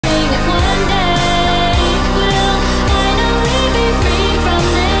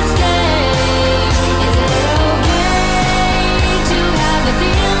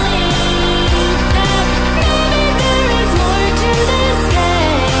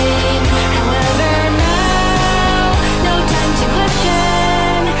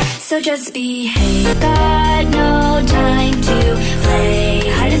So just behave. Got no time to play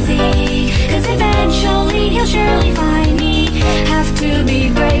hide and seek, 'cause eventually he'll surely find me. Have to be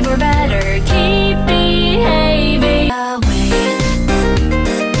brave or better keep behaving away.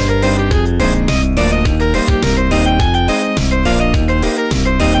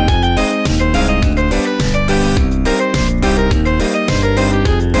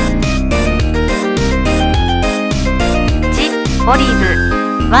 Olive,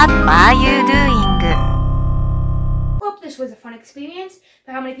 what are you doing? Hope this was a fun experience.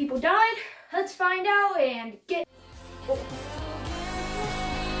 But how many people died? Let's find out and get... Oh.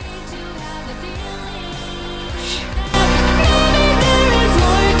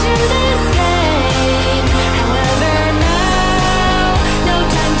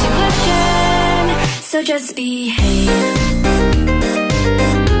 So just behave.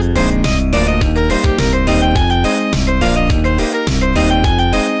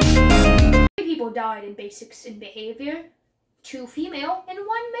 People died in basics and behavior. 2 female and 1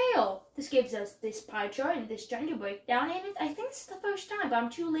 male. This gives us this pie chart and this gender breakdown, and I think it's the first time, but I'm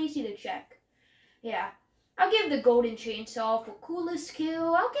too lazy to check. Yeah. I'll give the golden chainsaw for coolest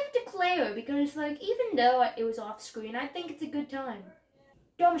kill. I'll give it to Claire because, like, even though it was off screen, I think it's a good time.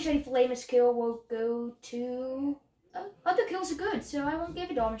 Dog machete for lamest kill will go to... other kills are good, so I won't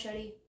give it dog machete.